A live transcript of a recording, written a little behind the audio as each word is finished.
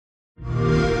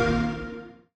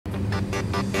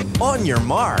On your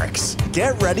marks,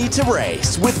 get ready to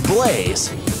race with Blaze,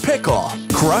 Pickle,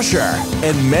 Crusher,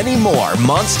 and many more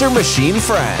Monster Machine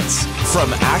friends.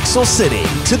 From Axle City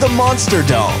to the Monster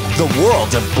Dome, the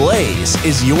world of Blaze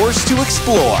is yours to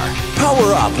explore.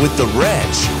 Power up with the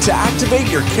wrench to activate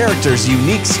your character's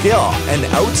unique skill and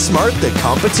outsmart the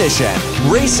competition.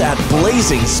 Race at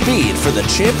blazing speed for the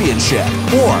championship,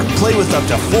 or play with up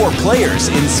to 4 players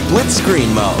in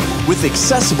split-screen mode with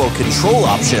accessible control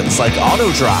options like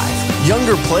auto drive.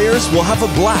 Younger players will have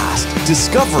a blast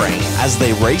discovering as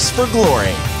they race for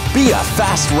glory. Be a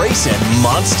fast racing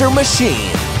monster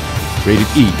machine. Rated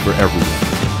E for everyone.